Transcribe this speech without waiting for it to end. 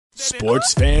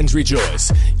Sports fans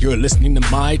rejoice. You're listening to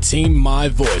My Team, My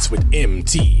Voice with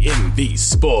MTMV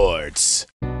Sports.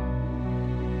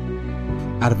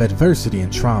 Out of adversity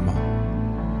and trauma,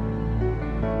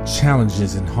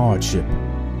 challenges and hardship,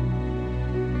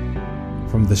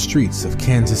 from the streets of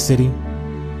Kansas City,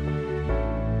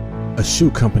 a shoe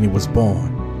company was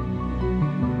born.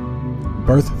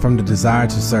 Birthed from the desire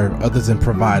to serve others and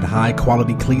provide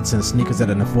high-quality cleats and sneakers at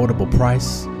an affordable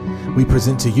price, we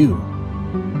present to you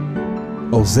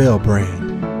Ozell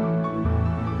Brand.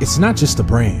 It's not just a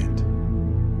brand,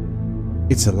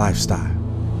 it's a lifestyle.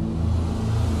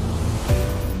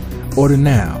 Order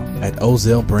now at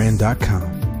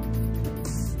ozellbrand.com.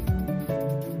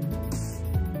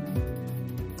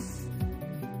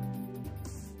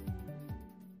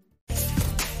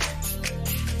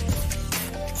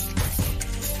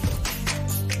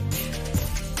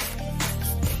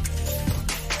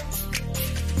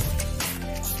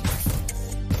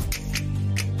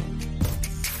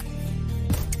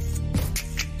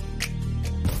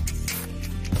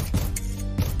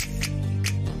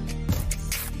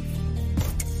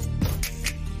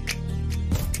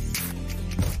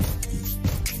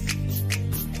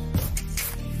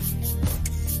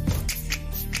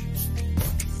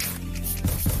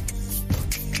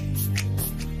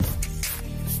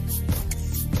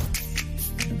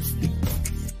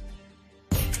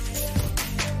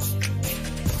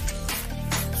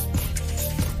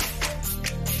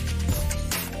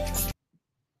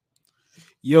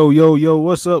 Yo,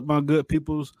 what's up, my good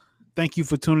peoples? Thank you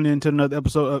for tuning in to another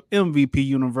episode of MVP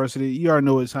University. You already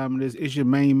know what time it is. It's your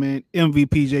main man,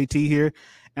 MVP JT here.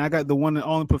 And I got the one and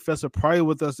only Professor Pryor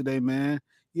with us today, man.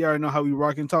 You already know how we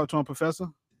rock and talk to him, Professor.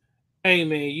 Hey,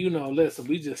 man, listen,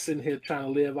 we just sitting here trying to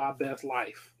live our best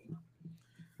life.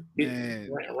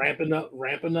 Ramping up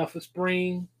for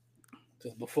spring.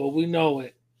 Because before we know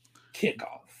it,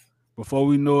 kickoff. Before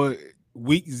we know it,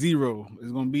 week 0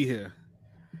 is going to be here.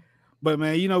 But,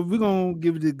 man, we're going to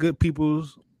give the good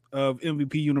peoples of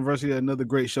MVP University another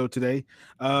great show today.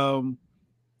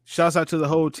 Shouts out to the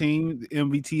whole team, the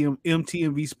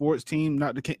MTMV Sports team,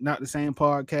 not the same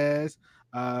podcast.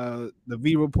 The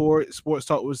V Report, Sports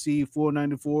Talk with C,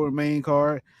 494 main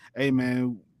card. Hey,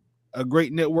 man, a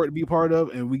great network to be part of,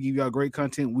 and we give y'all great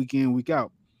content week in, week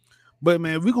out. But,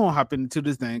 man, we're going to hop into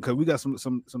this thing because we got some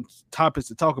topics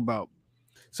to talk about.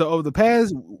 So, over the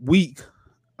past week,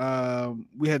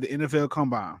 we had the NFL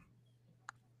Combine,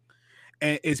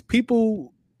 and it's a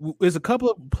couple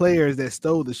of players that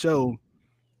stole the show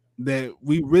that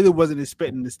we really wasn't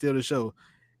expecting to steal the show.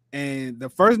 And the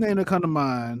first name that come to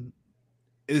mind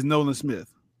is Nolan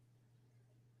Smith.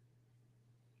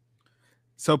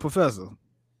 So, Professor,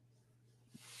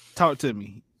 talk to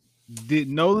me. Did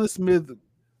Nolan Smith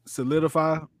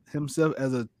solidify himself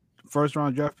as a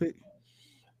first-round draft pick?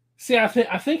 See, I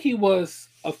think he was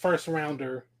a first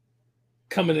rounder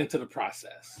coming into the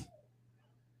process.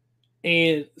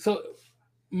 And so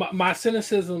my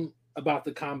cynicism about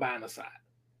the combine aside,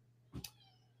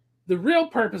 the real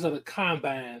purpose of the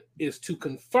combine is to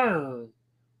confirm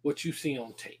what you see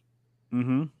on tape.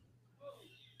 Mm-hmm.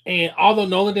 And although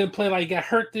Nolan didn't play like he got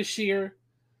hurt this year,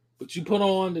 but you put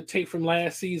on the tape from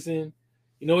last season,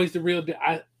 he's the real deal.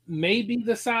 Maybe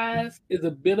the size is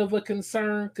a bit of a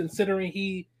concern considering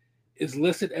he is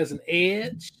listed as an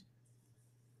edge.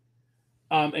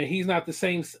 And he's not the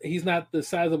size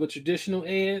of a traditional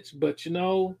edge, but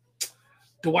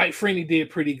Dwight Freeney did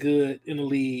pretty good in the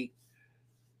league.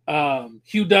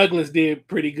 Hugh Douglas did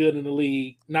pretty good in the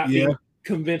league, not being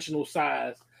conventional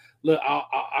size. Look,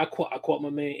 I quote my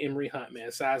man Emory Hunt,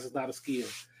 man. Size is not a skill.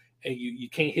 And you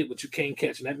can't hit what you can't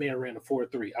catch. And that man ran a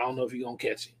 4.3. I don't know if you're gonna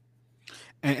catch him.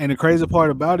 And the crazy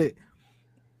part about it,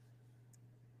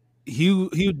 Hugh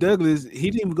Douglas,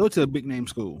 he didn't even go to a big name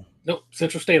school. Nope,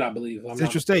 Central State, I believe.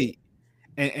 Central State,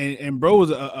 and bro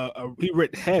was he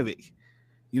wreaked havoc.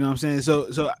 You know what I'm saying?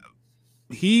 So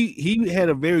he had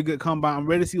a very good combine. I'm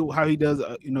ready to see how he does.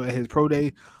 At his pro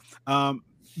day.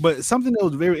 But something that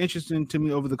was very interesting to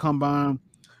me over the combine,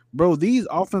 bro. These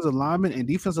offensive linemen and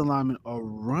defensive linemen are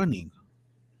running.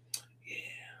 Yeah,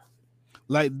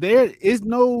 like there is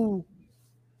no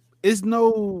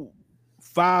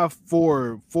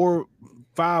 5'4", 4'5",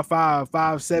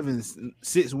 5'7",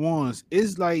 6'1".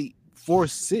 It's like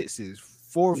 4'6",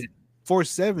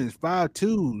 4'7",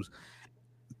 5'2",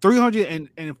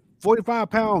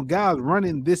 345-pound guys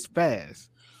running this fast.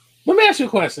 Let me ask you a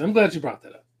question. I'm glad you brought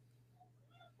that up.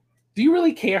 Do you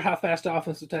really care how fast the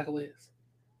offensive tackle is?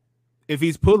 If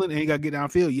he's pulling and he got to get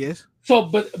downfield, yes. So,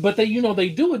 but they they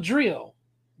do a drill.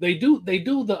 They do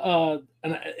the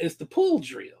and it's the pull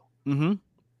drill. Mm-hmm.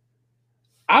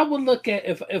 I would look at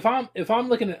if I'm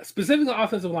looking at specifically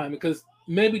offensive lineman, because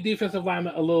maybe defensive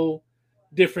lineman a little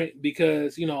different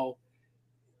because you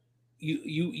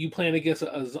playing against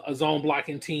a zone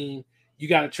blocking team, you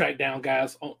got to track down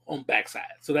guys on backside,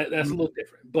 so that's a little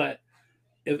different. But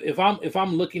if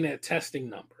I'm looking at testing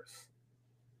numbers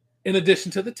in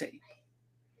addition to the tape,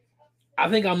 I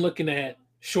think I'm looking at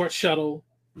short shuttle,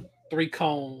 3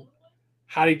 cone,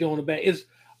 how they do on the back. It's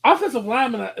offensive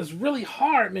lineman is really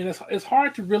hard, man. It's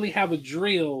hard to really have a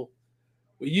drill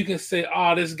where you can say,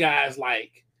 oh, this guy's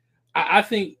like, I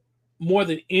think more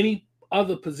than any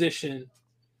other position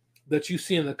that you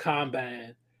see in the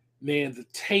combine, man, the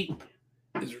tape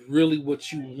is really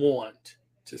what you want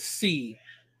to see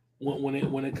when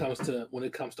it comes to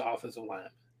offensive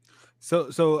linemen.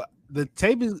 So the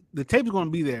tape is going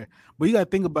to be there, but you got to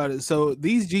think about it. So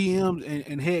these GMs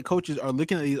and head coaches are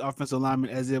looking at these offensive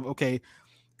linemen as if, okay,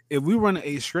 if we run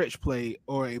a stretch play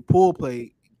or a pull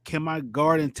play, can my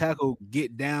guard and tackle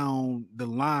get down the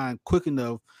line quick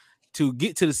enough to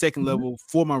get to the second level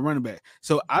for my running back?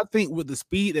 So I think with the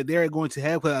speed that they're going to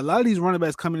have, because a lot of these running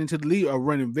backs coming into the league are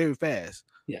running very fast.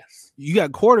 Yes. You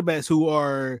got quarterbacks who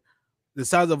are the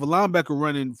size of a linebacker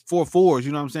running 4.4s,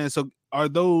 you know what I'm saying? So are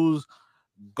those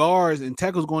guards and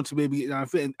tackles going to maybe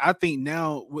fit? And I think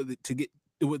now with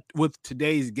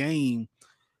today's game,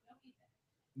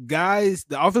 guys,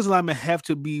 the offensive linemen have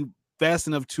to be fast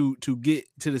enough to get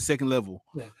to the second level.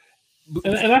 Yeah.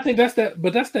 And I think that's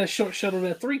that short shuttle,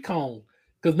 that 3 cone.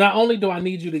 Because not only do I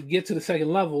need you to get to the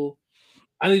second level,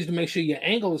 I need you to make sure your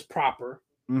angle is proper.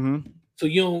 Mm-hmm. So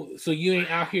you ain't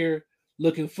out here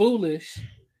looking foolish,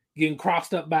 getting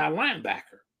crossed up by a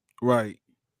linebacker. Right.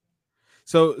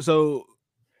 So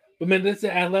but man, this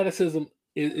athleticism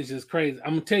is just crazy.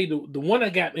 I'm gonna tell you the one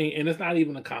that got me, and it's not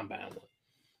even a combine one.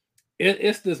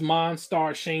 It's this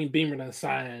Monstar Shane Beamer that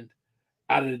signed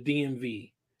out of the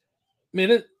DMV.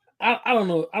 Man, I don't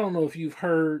know if you've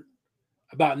heard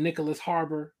about Nicholas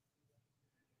Harbor.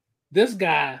 This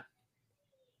guy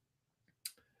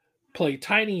played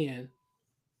tight end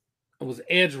and was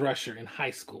edge rusher in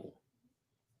high school.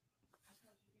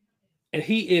 And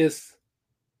he is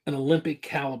an Olympic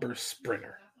caliber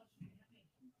sprinter.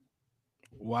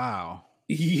 Wow.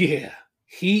 Yeah,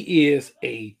 he is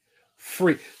a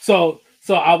freak. So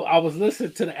I was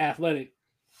listening to The Athletic,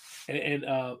 and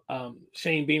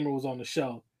Shane Beamer was on the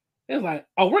show. It was like,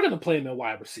 oh, we're gonna play him at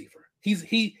wide receiver. He's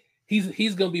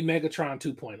gonna be Megatron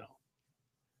 2.0.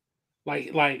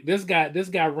 Like this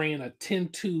guy ran a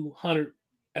 10-200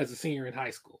 as a senior in high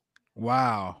school.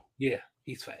 Wow. Yeah,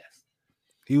 he's fast.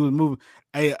 He was moving.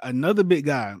 Hey, another big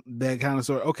guy that kind of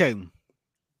sort of, okay.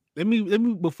 Let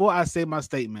me before I say my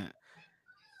statement.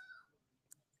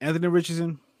 Anthony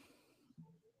Richardson,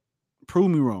 prove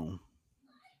me wrong.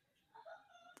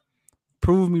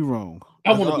 Prove me wrong.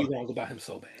 I want to be wrong about him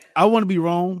so bad. I want to be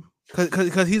wrong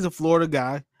because he's a Florida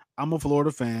guy. I'm a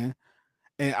Florida fan,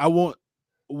 and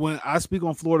when I speak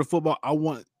on Florida football, I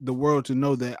want the world to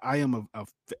know that I am a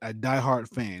diehard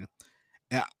fan,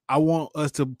 and I want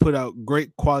us to put out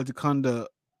great quality product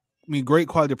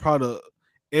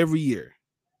every year.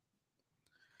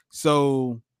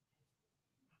 So,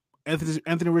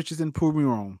 Anthony Richardson, prove me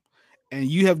wrong, and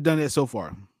you have done that so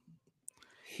far.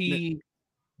 He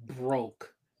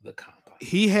broke the combine.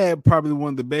 He had probably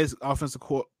one of the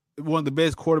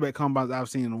best quarterback combines I've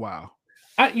seen in a while.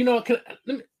 Let me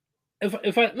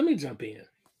jump in,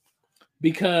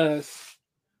 because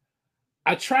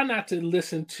I try not to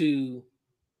listen to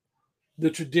the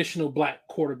traditional black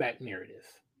quarterback narrative,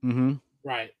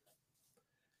 right?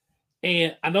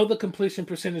 And I know the completion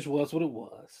percentage was what it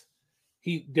was.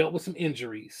 He dealt with some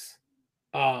injuries.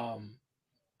 No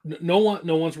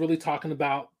one's really talking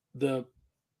about the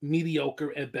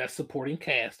mediocre at best supporting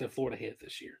cast that Florida had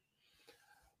this year.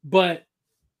 But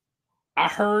I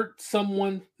heard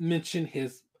someone mention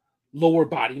his lower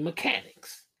body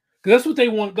mechanics, because that's what they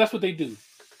want. That's what they do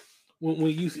when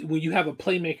you have a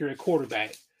playmaker at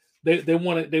quarterback. They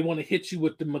want to hit you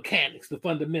with the mechanics, the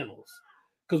fundamentals,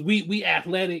 because we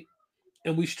athletic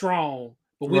and we strong,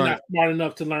 but we're not smart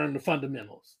enough to learn the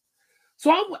fundamentals.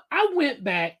 So I went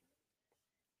back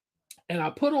and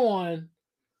I put on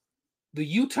the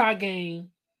Utah game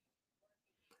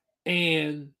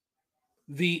and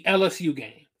the LSU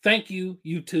game. Thank you,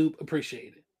 YouTube.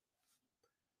 Appreciate it.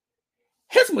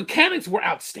 His mechanics were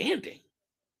outstanding.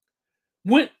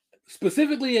 Went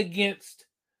specifically against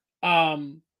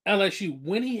LSU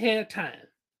when he had time.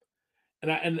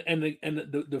 And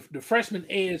the freshman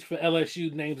edge for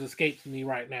LSU names escapes me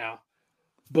right now,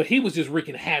 but he was just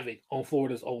wreaking havoc on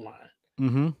Florida's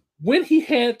O-line. When he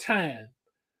had time,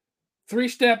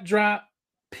 3-step drop,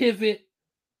 pivot,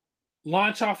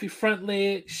 launch off your front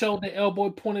leg, shoulder, elbow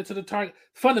pointed to the target.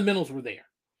 Fundamentals were there.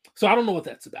 So I don't know what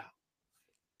that's about.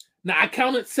 Now I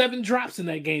counted 7 drops in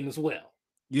that game as well.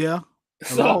 Yeah.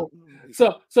 So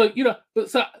you know,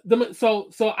 so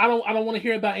I don't want to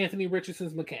hear about Anthony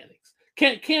Richardson's mechanics.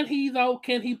 Can he though?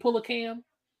 Can he pull a Cam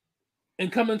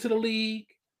and come into the league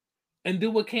and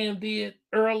do what Cam did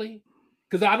early?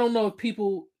 Because I don't know if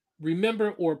people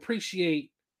remember or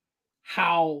appreciate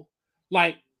how,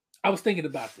 like, I was thinking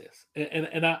about this,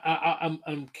 and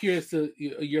I'm curious to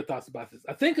your thoughts about this.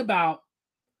 I think about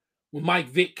when Mike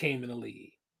Vick came in the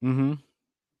league. Mm-hmm.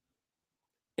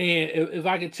 And if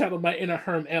I could channel my inner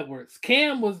Herm Edwards,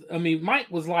 Mike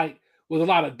was like, with a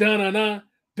lot of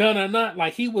dun-na-na,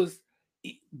 like he was,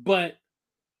 but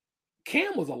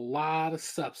Cam was a lot of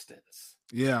substance.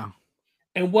 Yeah.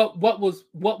 And what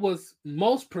was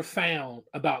most profound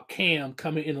about Cam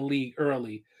coming in the league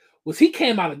early was he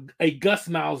came out of a Gus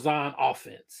Malzahn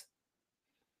offense.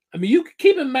 I mean, you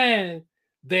keep in mind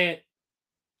that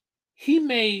he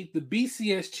made the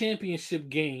BCS championship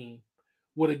game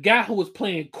with a guy who was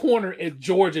playing corner at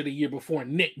Georgia the year before,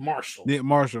 Nick Marshall.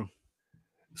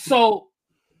 So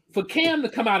for Cam to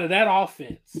come out of that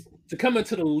offense, to come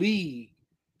into the league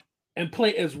and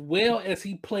play as well as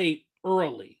he played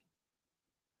early,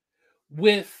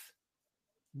 with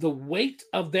the weight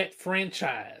of that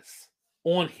franchise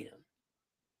on him,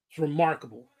 it's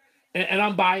remarkable. And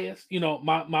I'm biased. You know,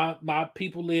 my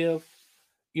people live,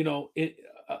 you know,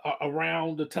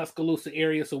 around the Tuscaloosa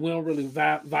area, so we don't really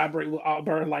vibrate with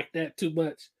Auburn like that too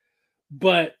much.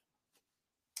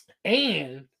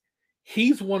 And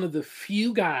he's one of the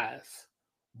few guys,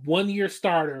 1-year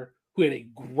starter, who had a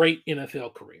great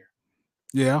NFL career.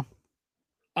 Yeah.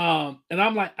 And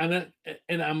I'm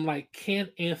like, can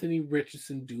Anthony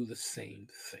Richardson do the same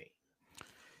thing?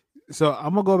 So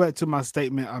I'm gonna go back to my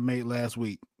statement I made last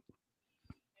week.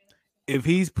 If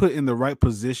he's put in the right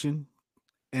position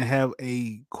and have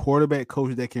a quarterback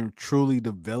coach that can truly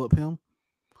develop him,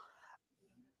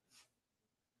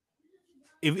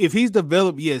 if he's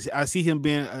developed, yes, I see him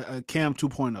being a Cam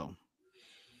 2.0.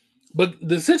 But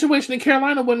the situation in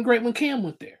Carolina wasn't great when Cam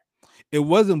went there. It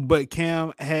wasn't, but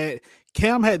Cam had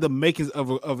the makings of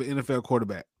an NFL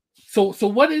quarterback. So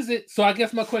what is it? So I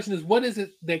guess my question is, what is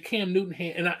it that Cam Newton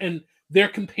had? And they're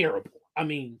comparable. I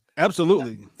mean,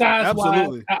 absolutely.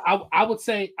 Size-wise, I would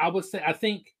say I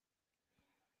think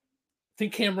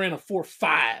Cam ran a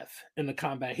 4.5 in the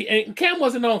combine. And Cam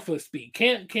wasn't known for his speed.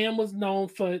 Cam was known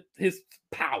for his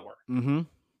power. Mm-hmm.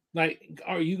 Like,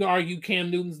 you can argue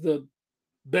Cam Newton's the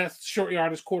best short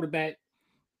yardage quarterback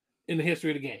in the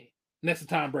history of the game. Next to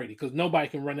Tom Brady, because nobody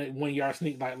can run that 1-yard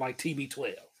sneak like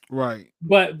TB12. Right.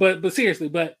 But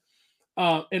seriously,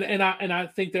 and I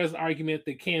think there's an argument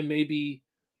that Cam may be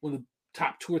one of the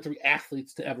top 2 or 3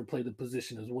 athletes to ever play the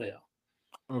position as well.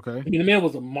 Okay. I mean, the man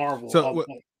was a marvel.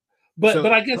 But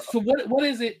I guess, so what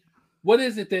is it? What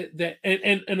is it that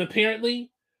and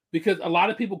apparently, because a lot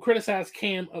of people criticize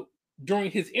Cam during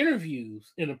his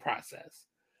interviews in the process,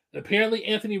 apparently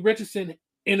Anthony Richardson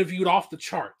interviewed off the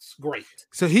charts. Great.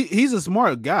 So he's a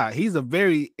smart guy. He's a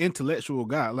very intellectual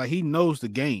guy. Like, he knows the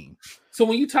game. So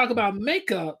when you talk about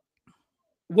makeup,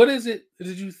 what is it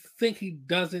that you think he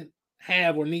doesn't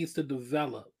have or needs to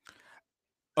develop?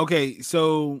 Okay,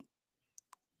 so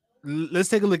let's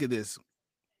take a look at this.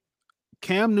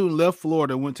 Cam Newton left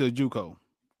Florida, went to a JUCO.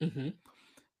 Mm-hmm.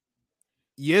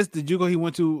 Yes, the JUCO he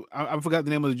went to, I forgot the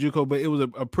name of the JUCO, but it was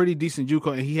a pretty decent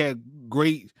JUCO, and he had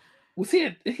great.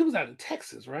 He was out of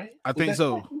Texas, right? I think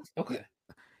so. Texas? Okay.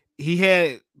 He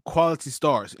had quality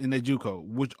stars in the JUCO,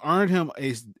 which earned him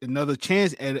another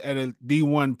chance at a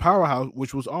D1 powerhouse,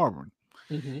 which was Auburn.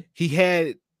 Mm-hmm. He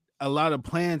had a lot of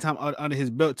playing time under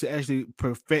his belt to actually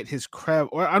perfect his craft,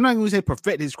 or I'm not going to say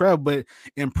perfect his craft, but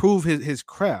improve his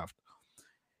craft.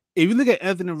 If you look at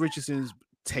Anthony Richardson's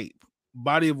tape,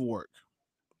 body of work,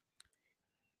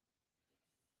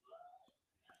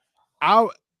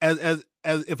 as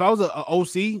if I was an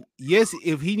OC, yes,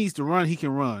 if he needs to run, he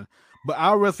can run. But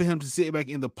I'd rather for him to sit back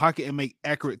in the pocket and make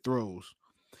accurate throws.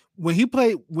 When he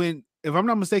played, if I'm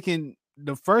not mistaken,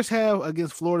 the first half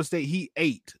against Florida State,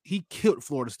 he killed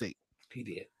Florida State. He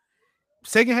did.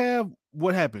 Second half,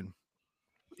 what happened?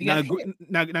 Now,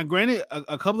 granted,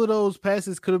 a couple of those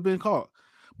passes could have been caught,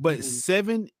 but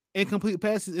 7 incomplete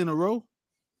passes in a row.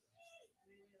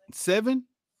 7.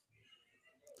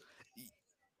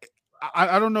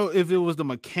 I don't know if it was the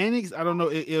mechanics. I don't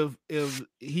know if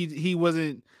he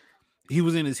wasn't. He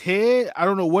was in his head. I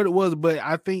don't know what it was, but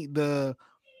I think as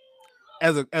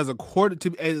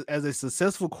a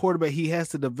successful quarterback, he has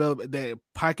to develop that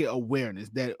pocket awareness,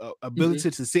 that ability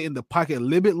to sit in the pocket a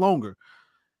little bit longer.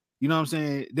 You know what I'm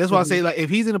saying? That's why I say, like, if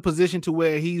he's in a position to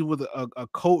where he's with a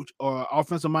coach or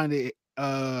offensive minded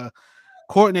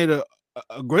coordinator,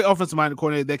 a great offensive minded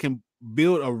coordinator that can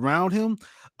build around him,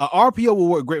 RPO will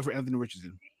work great for Anthony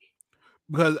Richardson.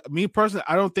 Because me personally,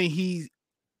 I don't think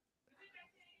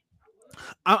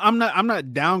I'm not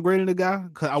downgrading the guy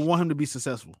because I want him to be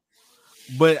successful.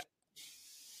 But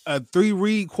a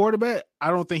 3-read quarterback, I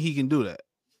don't think he can do that.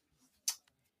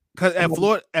 Because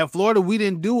at Florida, we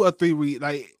didn't do a 3-read.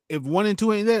 Like, if 1 and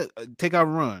 2 ain't there, take out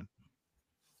and run.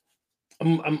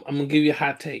 I'm gonna give you a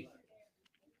hot take,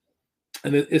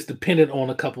 and it's dependent on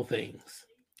a couple things.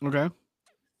 Okay.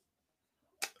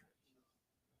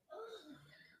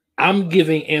 I'm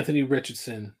giving Anthony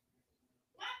Richardson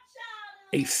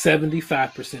a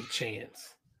 75%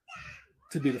 chance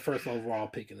to be the first overall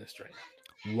pick in this draft.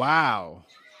 Wow.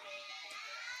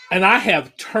 And I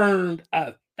have turned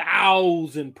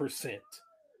 1,000%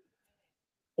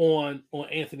 on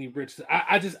Anthony Richardson.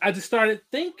 I just started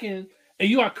thinking, and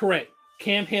you are correct.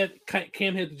 Cam had the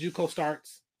JUCO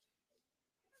starts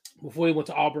before he went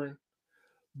to Auburn,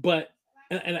 but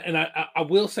and I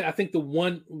will say, I think the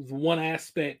one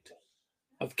aspect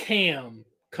of Cam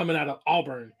coming out of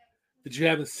Auburn that you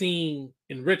haven't seen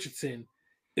in Richardson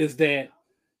is that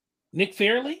Nick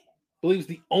Fairley believes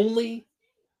the only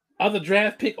other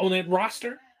draft pick on that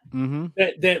roster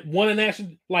that won a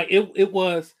national, like it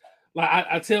was like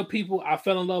I tell people I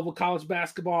fell in love with college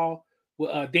basketball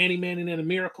with Danny Manning and the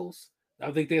Miracles.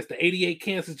 I think that's the '88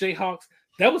 Kansas Jayhawks.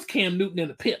 That was Cam Newton and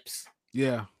the Pips.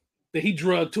 Yeah. That he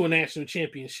drugged to a national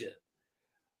championship.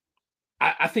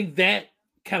 I think that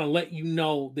kind of let you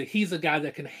know that he's a guy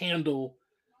that can handle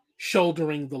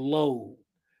shouldering the load.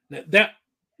 Now, that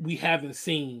we haven't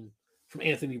seen from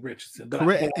Anthony Richardson. But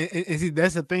correct. And see,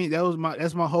 that's the thing.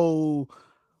 That's my whole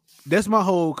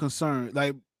concern.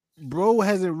 Like, bro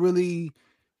hasn't really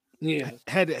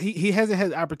had he hasn't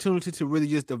had the opportunity to really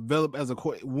just develop as a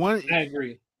one. I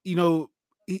agree. You know,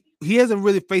 he hasn't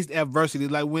really faced adversity.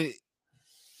 Like, when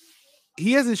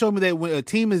he hasn't shown me that when a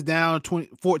team is down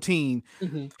 14,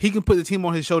 he can put the team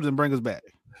on his shoulders and bring us back.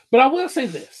 But I will say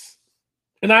this,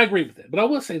 and I agree with that, but I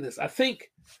will say this. I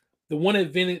think the one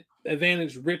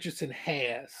advantage Richardson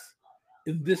has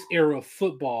in this era of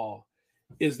football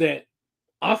is that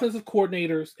offensive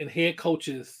coordinators and head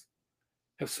coaches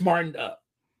have smartened up.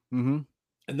 And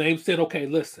they've said, okay,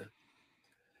 listen,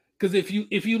 because if you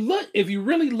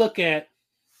really look at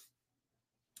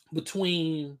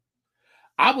between,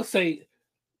 I would say,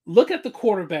 look at the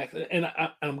quarterbacks, and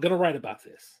I'm going to write about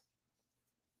this.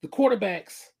 The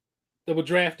quarterbacks that were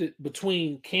drafted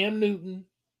between Cam Newton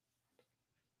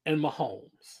and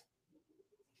Mahomes.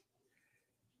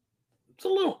 It's a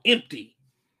little empty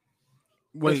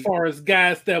as far as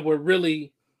guys that was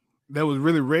really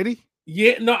ready.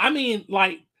 Yeah, no, I mean,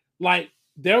 like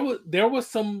there was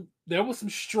some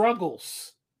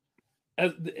struggles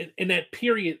in that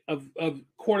period of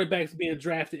quarterbacks being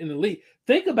drafted in the league.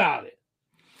 Think about it.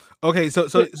 Okay, so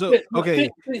okay.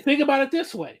 Think about it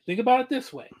this way.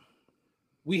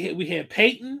 We had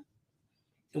Peyton,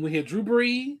 and we had Drew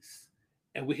Brees,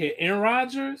 and we had Aaron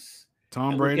Rodgers,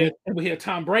 Tom Brady, and we had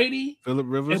Tom Brady, Phillip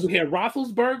Rivers, and we had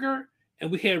Roethlisberger, and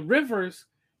we had Rivers,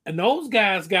 and those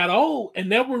guys got old,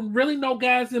 and there were really no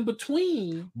guys in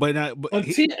between.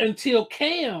 Until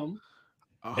Cam,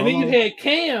 and then you had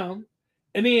Cam,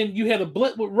 and then you had a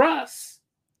blip with Russ.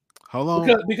 Hold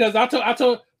on, because I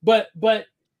told, but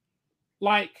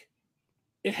like,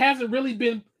 it hasn't really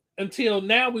been until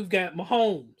now. We've got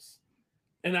Mahomes,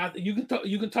 and you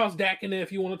can toss Dak in there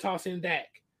if you want to toss in Dak,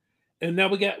 and now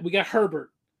we got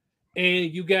Herbert,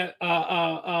 and you got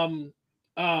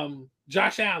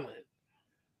Josh Allen,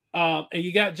 and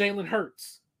you got Jalen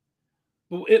Hurts.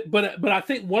 But I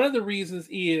think one of the reasons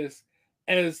is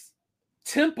as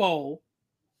tempo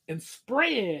and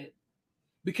spread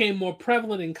became more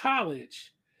prevalent in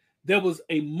college, there was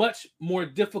a much more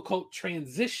difficult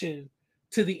transition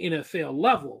to the NFL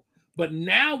level. But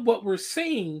now what we're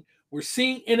seeing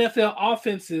NFL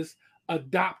offenses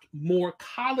adopt more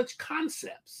college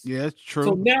concepts. Yeah, that's true.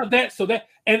 So now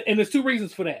and there's two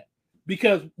reasons for that.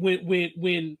 Because when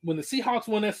the Seahawks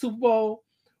won that Super Bowl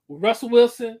with Russell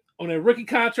Wilson on their rookie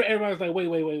contract, everybody's like,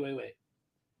 wait.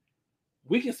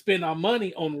 We can spend our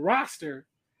money on the roster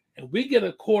and we get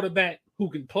a quarterback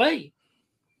who can play.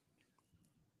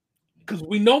 Because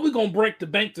we know we're going to break the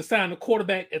bank to sign a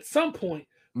quarterback at some point.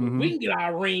 But we can get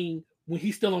our ring when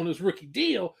he's still on his rookie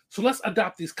deal. So let's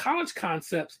adopt these college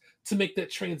concepts to make that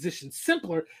transition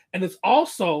simpler. And it's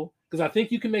also, because I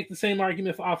think you can make the same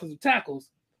argument for offensive tackles,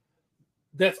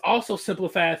 that's also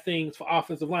simplified things for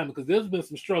offensive linemen, because there's been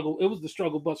some struggle. It was the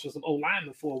struggle bus for some O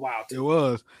linemen for a while too. It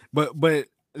was, but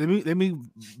let me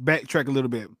backtrack a little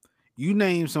bit. You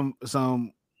name some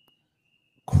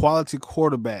quality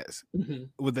quarterbacks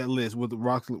with that list, with the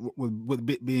Rocks, with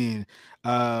Big Ben,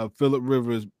 Phillip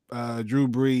Rivers, Drew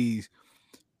Brees.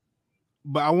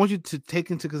 But I want you to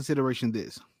take into consideration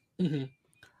this.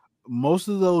 Most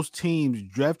of those teams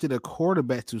drafted a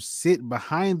quarterback to sit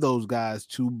behind those guys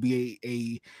to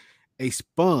be a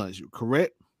sponge,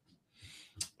 correct?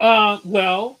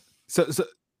 Well,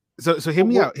 so hear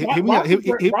me out. Hear me out.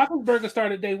 Roethlisberger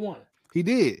started day one. He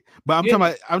did, but I'm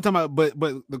talking about, but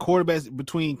the quarterbacks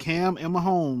between Cam and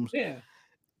Mahomes,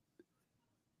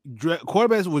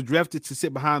 quarterbacks was drafted to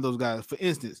sit behind those guys. For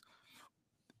instance,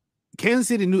 Kansas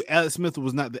City knew Alex Smith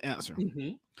was not the answer,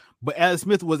 but Alex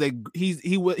Smith was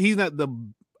he's not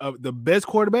the best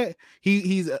quarterback.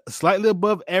 He's a slightly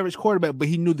above average quarterback, but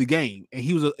he knew the game and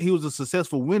he was a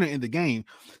successful winner in the game.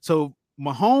 So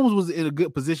Mahomes was in a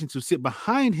good position to sit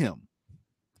behind him.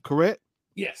 Correct?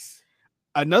 Yes.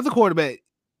 Another quarterback,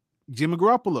 Jimmy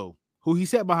Garoppolo, who he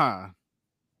sat behind,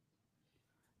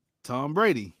 Tom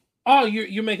Brady. Oh,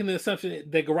 you're making the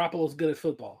assumption that Garoppolo's good at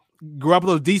football.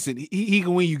 Garoppolo's decent. He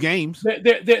can win you games.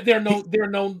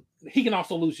 He can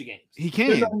also lose you games. He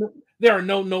can. There are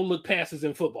no look passes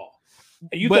in football,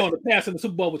 and you throwing a pass in the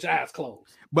Super Bowl with your eyes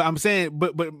closed. But I'm saying,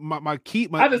 but my key.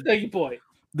 I just take your point.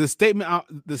 The statement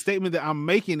that I'm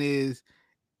making is,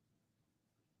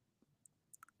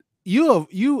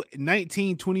 you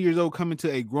 19, 20 years old coming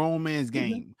to a grown man's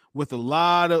game with a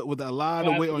lot of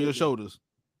weight on your shoulders.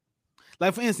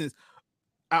 Like, for instance,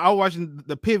 I was watching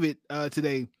The Pivot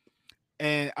today,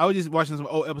 and I was just watching some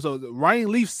old episodes.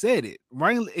 Ryan Leaf said it.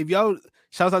 If y'all,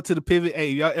 shouts out to The Pivot.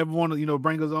 Hey, if y'all ever want to,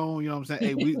 bring us on, you know what I'm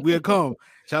saying? Hey, we'll come.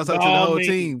 Shouts out to the whole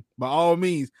team by all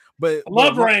means. But I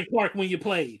love Ryan Clark when you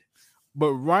played.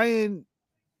 But Ryan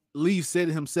Leaf said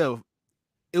it himself.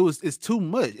 It's too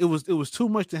much. It was too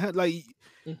much to have. Like,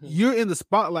 you're in the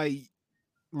spotlight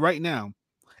right now,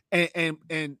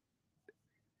 and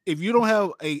if you don't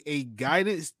have a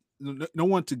guidance, no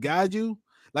one to guide you.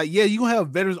 Like, yeah, you gonna have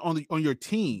veterans on your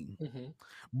team,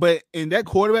 but in that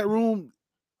quarterback room,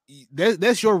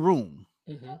 that's your room.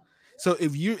 So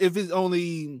if it's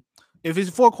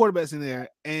 4 quarterbacks in there,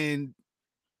 and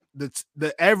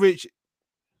the average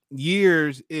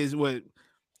years is what,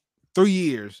 3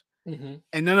 years. And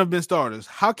none of them been starters.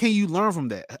 How can you learn from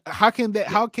that? How can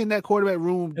that quarterback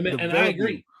room? And I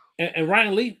agree. And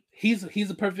Ryan Leaf, he's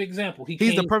a perfect example. He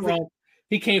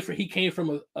came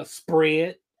from a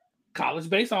spread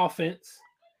college-based offense.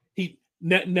 He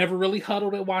never really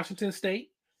huddled at Washington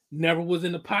State. Never was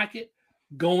in the pocket.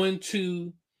 Going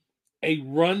to a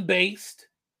run-based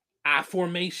I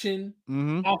formation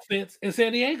offense in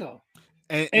San Diego.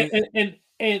 And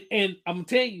I'm gonna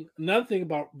tell you another thing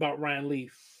about Ryan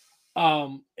Leaf.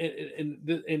 And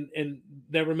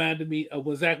that reminded me of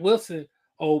when Zach Wilson,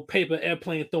 old paper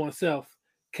airplane throwing self,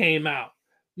 came out.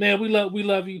 Man, we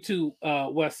love you too,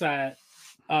 West Side.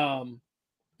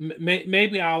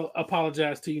 Maybe I'll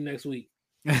apologize to you next week.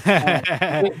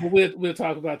 We'll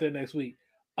talk about that next week.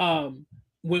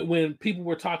 When people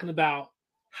were talking about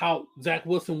how Zach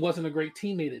Wilson wasn't a great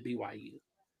teammate at BYU,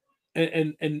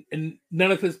 and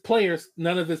none of his players,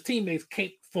 none of his teammates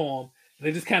came for him.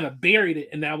 They just kind of buried it,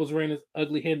 and that was ran his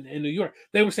ugly head in New York.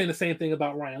 They were saying the same thing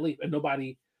about Ryan Leaf, and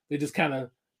they just kind of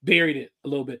buried it a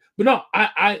little bit. But no,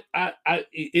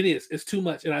 it's too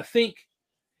much. And I think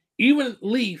even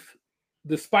Leaf,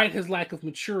 despite his lack of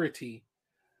maturity,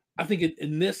 I think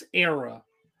in this era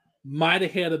might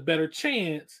have had a better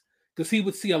chance because he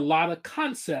would see a lot of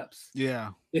concepts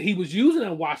that he was using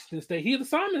in Washington State. He had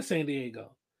saw him in San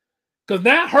Diego. Because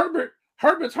now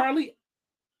Herbert's hardly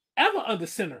ever under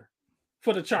center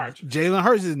for the Chargers. Jalen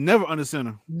Hurts is never under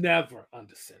center. Never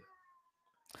under center.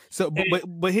 So,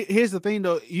 but here's the thing,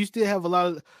 though. You still have a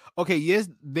lot of yes,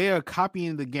 they're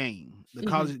copying the game, the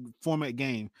college format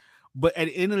game. But at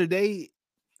the end of the day,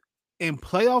 in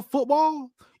playoff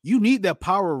football, you need that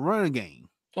power run game.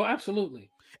 Oh, absolutely.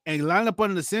 And line up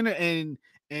under the center and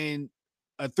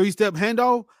a 3-step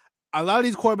handoff. A lot of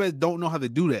these quarterbacks don't know how to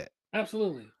do that.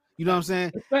 Absolutely. You know what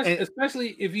I'm saying? Especially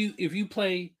if you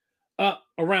play up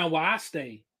around where I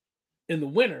stay in the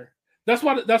winter. That's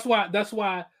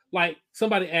why. Like,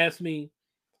 somebody asked me,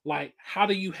 like, how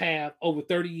do you have over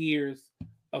 30 years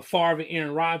of Favre and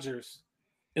Aaron Rodgers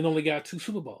and only got 2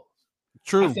 Super Bowls?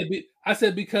 True. I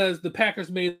said because the Packers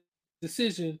made a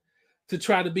decision to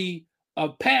try to be a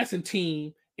passing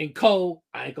team in cold.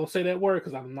 I ain't gonna say that word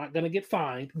because I'm not gonna get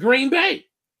fined. Green Bay.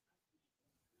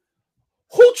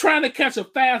 Who trying to catch a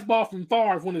fastball from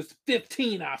Favre when it's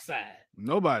 15 outside?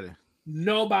 Nobody.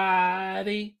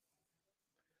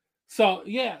 So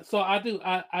yeah, so I do.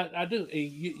 I do.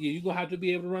 You're gonna have to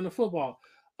be able to run the football.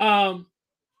 I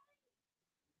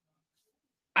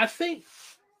think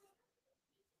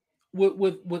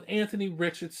with Anthony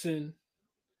Richardson,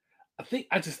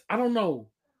 I don't know.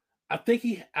 I think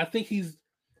he's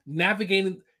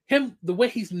navigating the way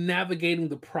he's navigating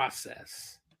the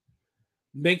process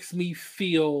makes me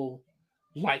feel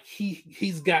like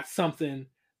he's got something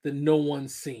that no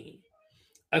one's seen.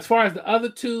 As far as the other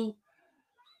two,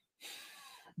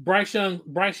 Bryce Young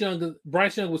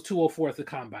was 204 at the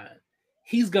combine.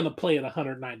 He's gonna play at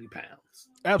 190 pounds.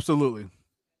 Absolutely.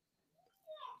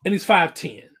 And he's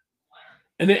 5'10.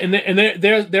 And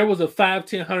there was a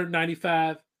 5'10,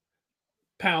 195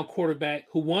 pound quarterback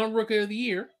who won Rookie of the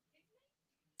Year,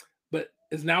 but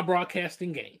is now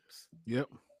broadcasting games. Yep.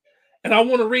 And I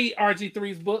want to read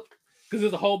RG3's book because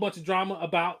there's a whole bunch of drama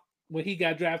about when he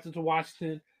got drafted to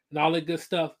Washington and all that good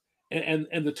stuff. And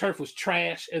the turf was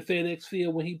trash at FedEx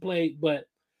Field when he played. But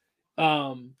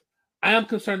I am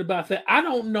concerned about that. I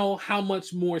don't know how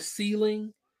much more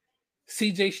ceiling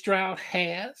CJ Stroud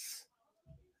has.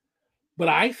 But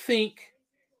I think,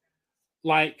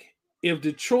 like, if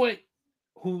Detroit,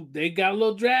 who they got a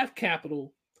little draft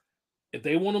capital, if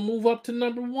they want to move up to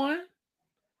number 1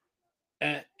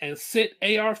 and sit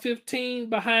AR-15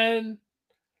 behind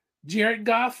Jared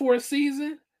Goff for a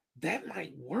season, that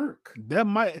might work. That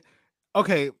might.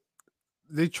 Okay,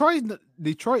 Detroit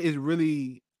is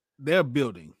really, they're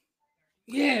building.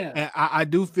 Yeah. And I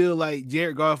do feel like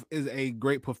Jared Goff is a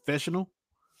great professional.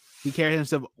 He carries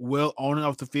himself well on and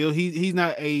off the field. He's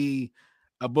not a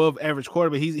above average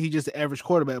quarterback. He's just an average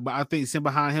quarterback. But I think sitting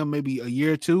behind him maybe a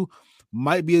year or two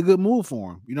might be a good move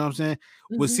for him. You know what I'm saying?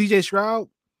 Mm-hmm. With CJ Stroud,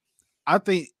 I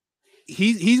think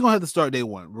he's gonna have to start day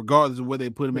one, regardless of where they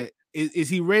put him at. Is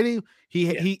he ready?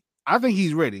 I think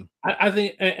he's ready. I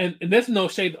think, and there's no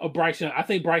shade of Bryce Young. I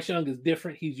think Bryce Young is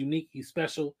different. He's unique. He's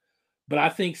special. But I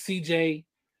think I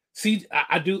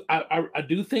do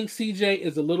think CJ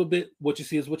is a little bit what you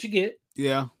see is what you get.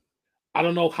 Yeah. I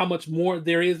don't know how much more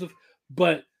there is,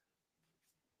 but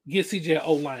get CJ an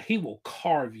O-line. He will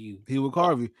carve you. He will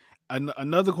carve you.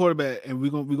 Another quarterback, and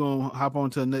we're gonna hop on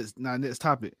to the next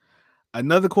topic.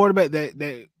 Another quarterback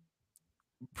that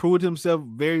proved himself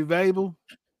very valuable,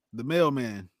 the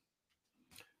mailman.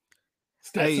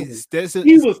 Stetson,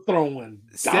 he was throwing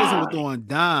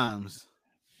dimes.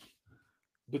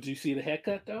 But you see the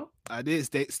haircut though? I did.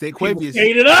 Staquavius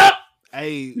ate it up.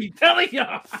 Hey, I'm telling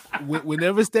y'all.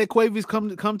 Whenever Staquavius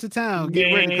come to town,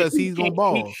 get ready because he's gonna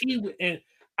ball. And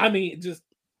I mean, just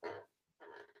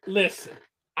listen.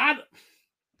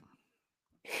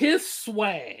 His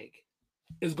swag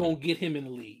is gonna get him in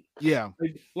the league. Yeah,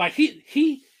 like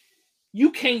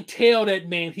you can't tell that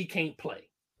man he can't play.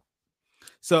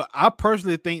 So I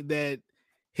personally think that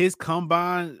his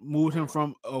combine moved him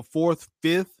from a 4th,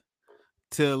 5th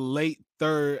to late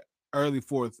 3rd, early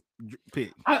 4th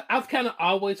pick. I've kind of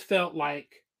always felt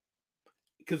like,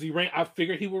 because he ran, I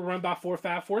figured he would run by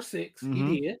 4.5, 4.6. Mm-hmm.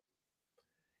 He did.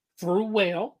 Threw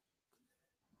well.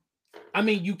 I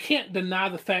mean, you can't deny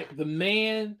the fact the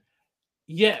man.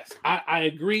 Yes, I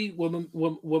agree with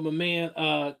my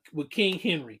man with King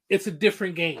Henry. It's a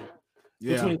different game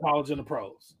between college and the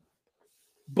pros.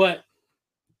 But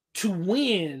to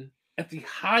win at the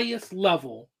highest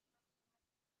level,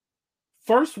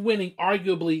 first winning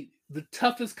arguably the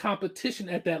toughest competition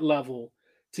at that level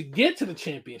to get to the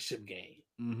championship game.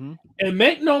 Mm-hmm. And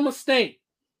make no mistake,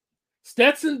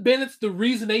 Stetson Bennett's the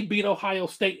reason they beat Ohio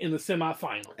State in the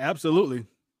semifinal. Absolutely.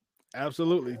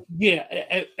 Yeah,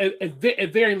 at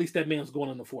very least, that man's going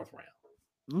in the 4th round.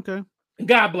 Okay. And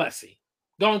God bless him.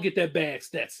 Go and get that bag,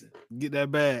 Stetson. Get that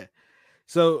bag.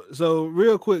 So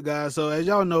real quick, guys. So as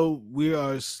y'all know, we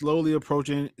are slowly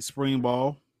approaching spring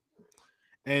ball.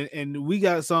 And we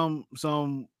got some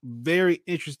very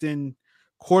interesting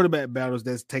quarterback battles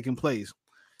that's taking place.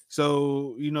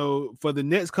 So, for the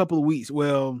next couple of weeks,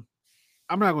 well,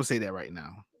 I'm not going to say that right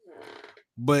now,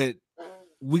 but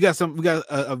we got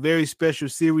a very special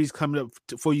series coming up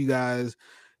for you guys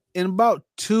in about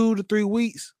 2 to 3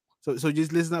 weeks. So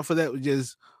just listen up for that.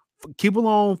 Just keep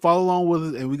along, follow along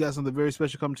with it. And we got something very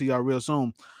special coming to y'all real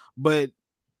soon. But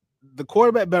the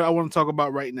quarterback battle I want to talk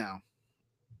about right now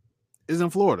is in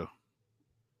Florida.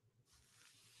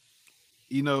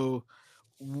 We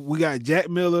got Jack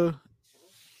Miller,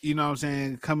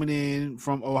 coming in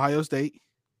from Ohio State.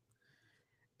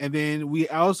 And then we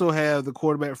also have the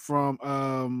quarterback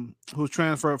from who's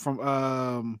transferred from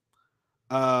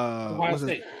Ohio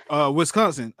State.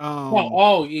 Wisconsin.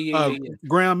 Yeah.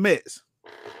 Graham Metz.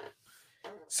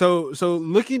 So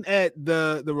looking at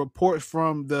the reports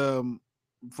from the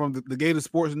Gator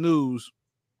Sports News,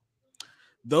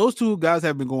 Those two guys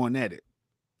have been going at it.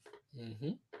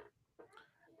 Mm-hmm.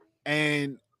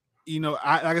 And like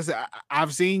I said,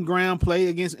 I've seen Graham play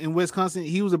in Wisconsin.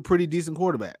 He was a pretty decent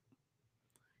quarterback.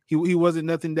 He wasn't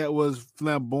nothing that was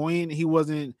flamboyant. He was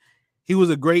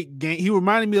a great game. He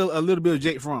reminded me a little bit of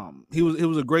Jake Fromm. He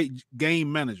was a great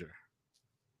game manager.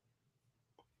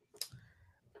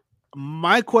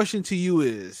 My question to you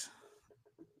is,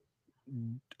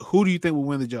 who do you think will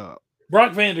win the job?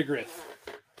 Brock Vandagriff.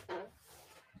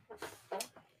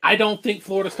 I don't think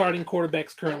Florida starting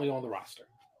quarterback's currently on the roster.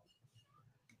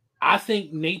 I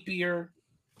think Napier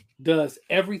does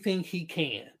everything he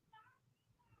can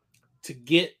to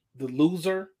get the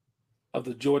loser of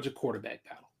the Georgia quarterback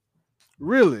battle.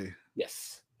 Really?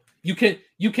 Yes. You're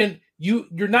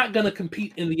not going to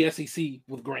compete in the SEC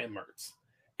with Graham Mertz.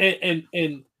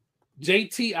 And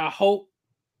JT, I hope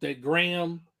that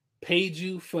Graham paid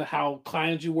you for how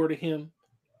kind you were to him.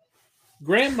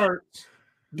 Graham Mertz,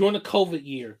 during the COVID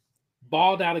year,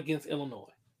 balled out against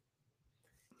Illinois.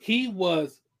 He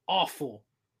was awful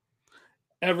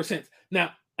ever since.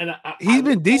 Now, and he's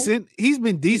been decent. He's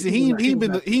been decent. He ain't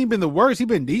been the worst. He's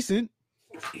been decent.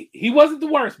 He wasn't the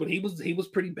worst, but he was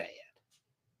pretty bad.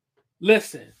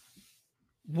 Listen,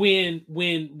 when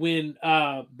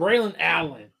Braylon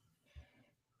Allen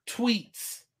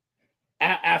tweets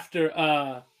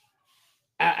after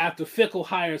Fickle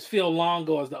hires Phil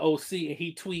Longo as the OC, and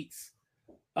he tweets,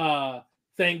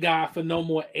 "Thank God for no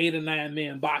more 8 or 9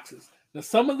 man boxes." Now,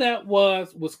 some of that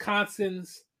was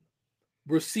Wisconsin's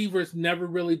receivers never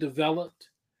really developed,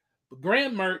 but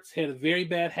Graham Mertz had a very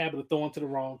bad habit of throwing to the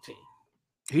wrong team.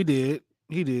 He did.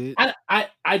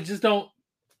 I just don't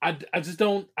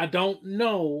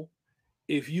know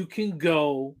if you can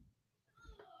go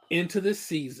into this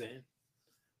season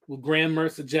with Graham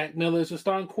Mertz or Jack Miller as a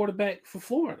starting quarterback for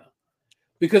Florida,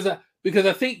 because I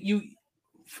think you're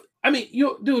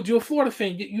a Florida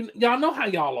fan. Y'all know how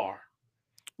y'all are.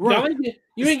 Right.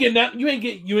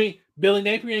 Billy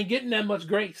Napier ain't getting that much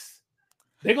grace.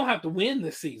 They're gonna have to win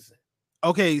this season.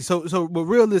 Okay, but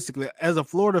realistically, as a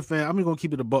Florida fan, I'm gonna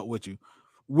keep it a buck with you.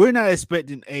 We're not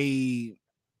expecting a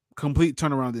complete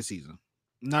turnaround this season.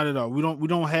 Not at all. We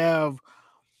don't have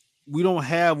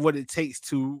what it takes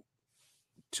to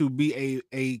be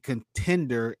a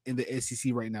contender in the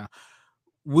SEC right now.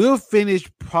 We'll finish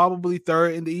probably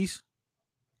third in the East.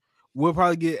 We'll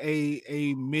probably get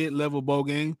a mid-level bowl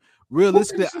game.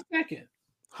 Realistically, second,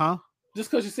 huh? Just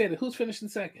because you said it, who's finishing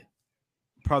second?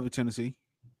 Probably Tennessee.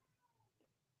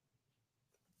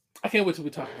 I can't wait till we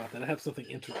talk about that. I have something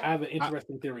interesting. I have an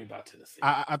interesting theory about Tennessee.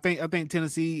 I think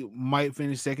Tennessee might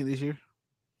finish second this year.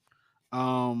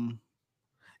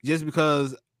 Just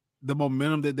because the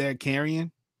momentum that they're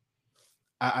carrying,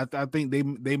 I think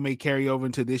they may carry over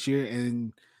into this year,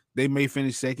 and they may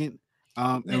finish second.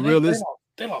 And realistically,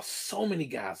 they lost so many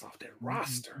guys off their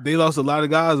roster. They lost a lot of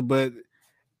guys, but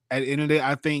at the end of the day,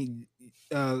 I think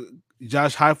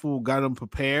Josh Heupel got them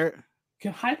prepared.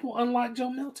 Can Heupel unlock Joe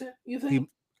Milton? You think?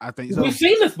 I think so. We've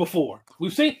seen this before.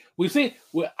 We've seen.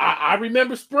 I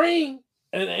remember spring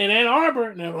in Ann Arbor,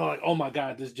 and they were like, "Oh my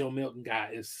God, this Joe Milton guy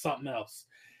is something else."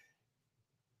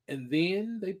 And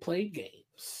then they played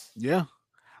games. Yeah.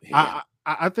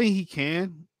 I think he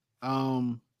can.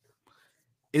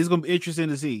 It's gonna be interesting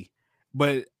to see.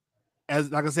 But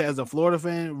like I said, as a Florida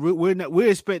fan, we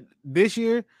expect this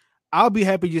year. I'll be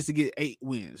happy just to get 8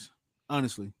 wins,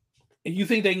 honestly. And you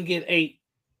think they can get 8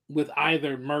 with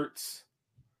either Mertz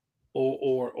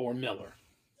or Miller?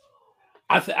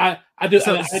 I do.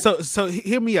 So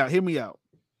hear me out.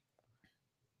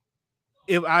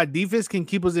 If our defense can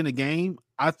keep us in the game,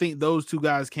 I think those two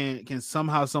guys can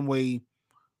somehow, some way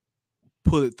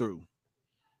pull it through.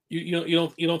 You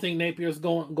don't think Napier's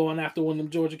going after one of them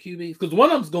Georgia QBs? Because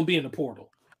one of them's going to be in the portal.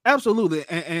 Absolutely,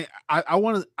 and I'm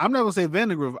not going to say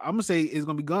Vandagriff. I'm going to say it's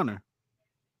going to be Gunner.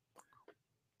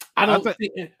 I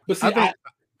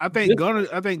think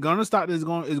Gunner Stockton is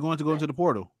going to go into the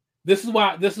portal. This is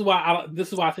why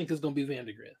I think it's going to be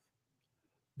Vandagriff,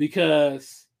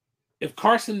 because if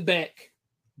Carson Beck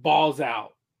balls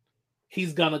out,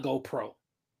 he's going to go pro.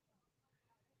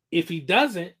 If he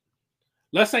doesn't,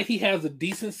 let's say he has a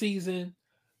decent season,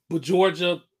 but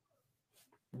Georgia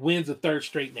wins a 3rd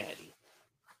straight natty.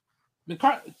 I mean,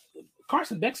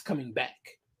 Carson Beck's coming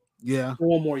back. Yeah. For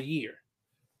one more year.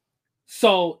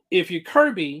 So if you're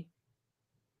Kirby,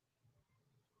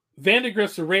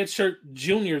 Vandagriff's a redshirt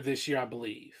junior this year, I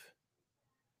believe.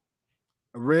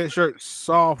 A redshirt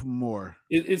sophomore.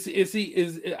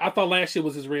 I thought last year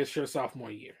was his redshirt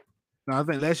sophomore year. No, I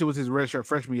think last year was his redshirt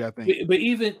freshman year, I think. But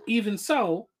even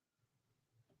so,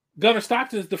 Gunner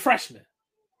Stockton is the freshman.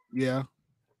 Yeah.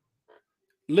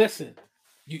 Listen,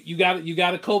 You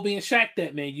got a Kobe and Shaq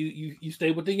that, man. You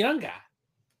stay with the young guy.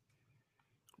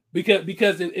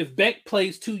 Because if Beck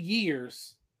plays 2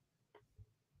 years,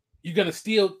 you're gonna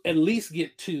still at least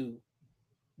get 2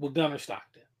 with Gunnar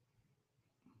Stockton.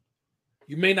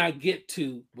 You may not get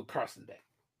 2 with Carson Beck.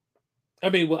 I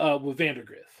mean, with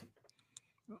Vandergriff.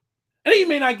 And you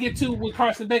may not get 2 with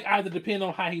Carson Beck either, depending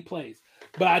on how he plays.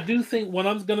 But I do think one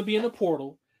of them's going to be in the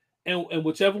portal, and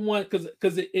whichever one,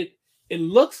 because it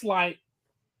looks like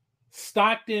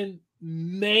Stockton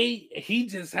he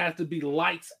just has to be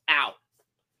lights out.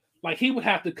 Like he would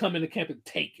have to come into camp and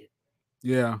take it.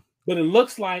 Yeah. But it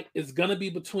looks like it's going to be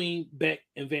between Beck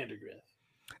and Vandergriff.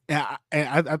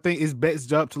 And I think it's Beck's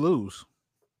job to lose.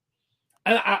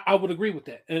 And I would agree with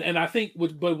that. And I think,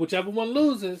 but whichever one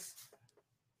loses,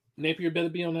 Napier better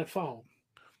be on that phone.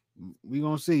 We're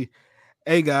going to see.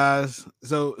 Hey, guys.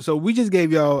 So we just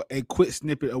gave y'all a quick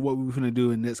snippet of what we're going to do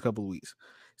in the next couple of weeks.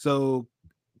 So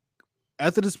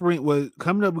after the spring,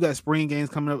 coming up, we got spring games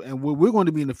coming up, and we're going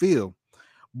to be in the field.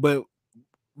 But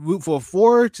for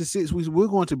 4 to 6 weeks, we're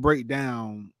going to break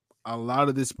down a lot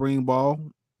of this spring ball.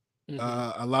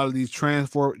 A lot of these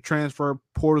transfer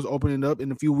portals opening up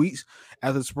in a few weeks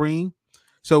after spring.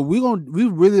 So we're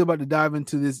really about to dive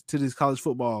into this college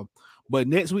football. But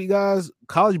next week, guys,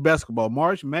 college basketball,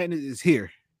 March Madness is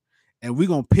here, and we're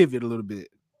gonna pivot a little bit.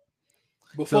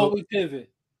 Before we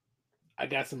pivot, I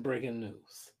got some breaking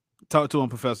news. Talk to him,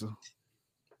 Professor.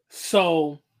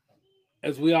 So,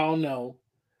 as we all know,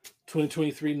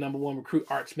 2023 #1 recruit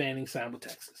Arch Manning signed with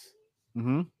Texas.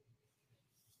 Mm-hmm.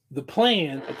 The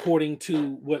plan, according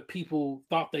to what people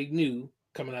thought they knew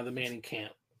coming out of the Manning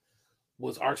camp,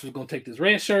 was Arch was going to take this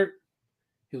red shirt.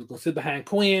 He was going to sit behind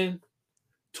Quinn.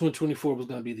 2024 was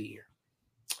going to be the year.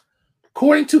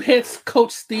 According to head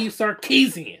coach Steve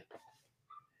Sarkisian,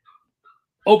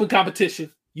 open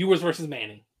competition, Ewers versus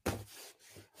Manning.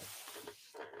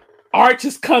 Arch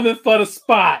is coming for the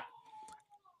spot.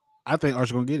 I think Arch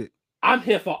is going to get it. I'm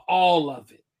here for all of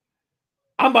it.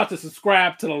 I'm about to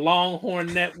subscribe to the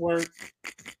Longhorn Network.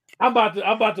 I'm about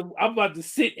to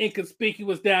sit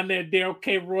inconspicuous down there. Daryl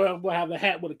K. Roy will have a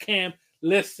hat with a cam.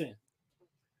 Listen.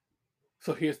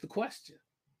 So here's the question: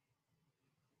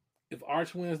 if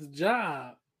Arch wins the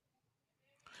job,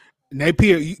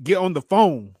 Napier, you get on the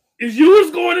phone. Is Ewers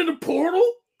going in the portal?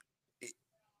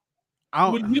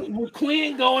 Would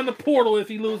Quinn go in the portal if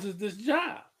he loses this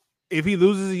job? If he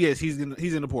loses, yes, he's in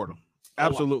the portal.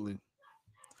 Absolutely.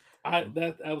 That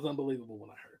was unbelievable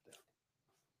when I heard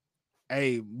that.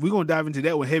 Hey, we're gonna dive into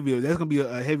that one heavy. That's gonna be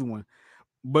a heavy one.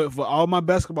 But for all my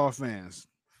basketball fans,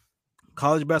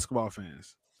 college basketball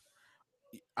fans,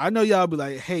 I know y'all be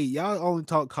like, hey, y'all only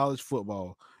talk college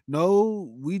football.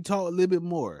 No, we talk a little bit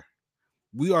more.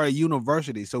 We are a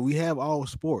university, so we have all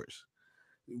sports.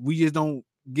 We just don't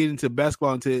get into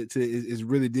basketball until it's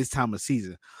really this time of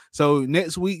season. So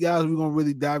next week, guys, we're gonna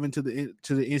really dive into the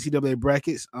NCAA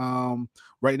brackets.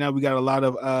 Right now we got a lot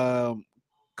of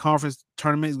conference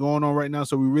tournaments going on right now,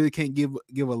 so we really can't give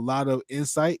a lot of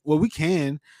insight. Well, we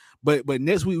can, but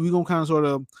next week we're gonna kind of sort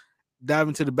of dive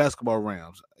into the basketball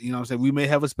realms. You know what I'm saying? We may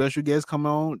have a special guest come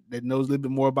on that knows a little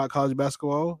bit more about college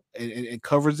basketball and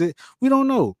covers it. We don't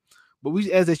know. But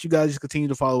we ask that you guys just continue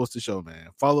to follow us the show, man.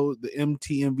 Follow the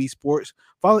MTMV Sports.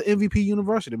 Follow MVP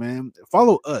University, man.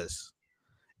 Follow us.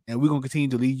 And we're going to continue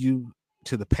to lead you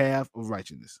to the path of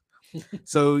righteousness.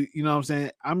 So, you know what I'm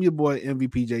saying? I'm your boy,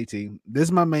 MVP JT. This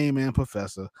is my main man,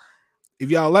 Professor.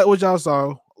 If y'all like what y'all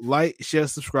saw, like, share,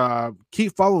 subscribe.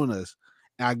 Keep following us.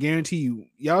 And I guarantee you,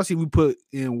 y'all see we put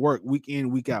in work week in,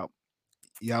 week out.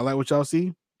 Y'all like what y'all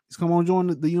see? Just come on, join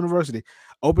the university.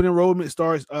 Open enrollment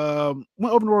starts. When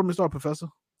open enrollment start, Professor?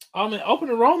 Open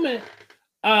enrollment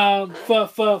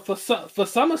for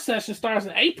summer session starts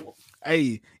in April.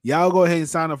 Hey, y'all go ahead and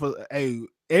sign up for. Hey,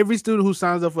 every student who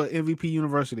signs up for MVP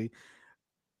University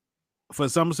for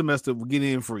summer semester will get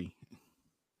in free.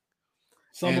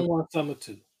 Summer 1, summer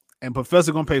 2, and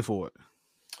Professor gonna pay for it.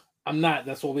 I'm not.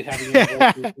 That's what we have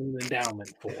an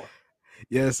endowment for.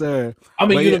 Yes, sir.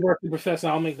 I'm a university professor.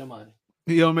 I don't make no money.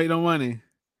 You don't make no money.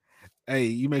 Hey,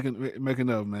 you making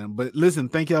up, man. But listen,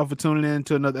 thank y'all for tuning in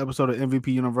to another episode of MVP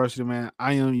University, man.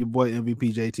 I am your boy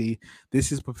MVP JT.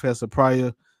 This is Professor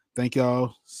Pryor. Thank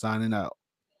y'all. Signing out.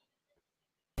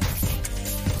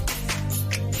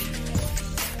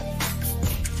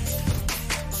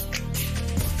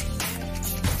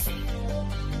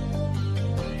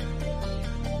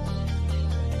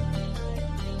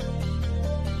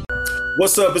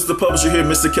 What's up? It's the publisher here,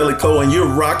 Mr. Kelly Cole, and you're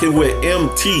rocking with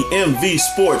MTMV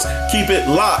Sports. Keep it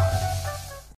locked.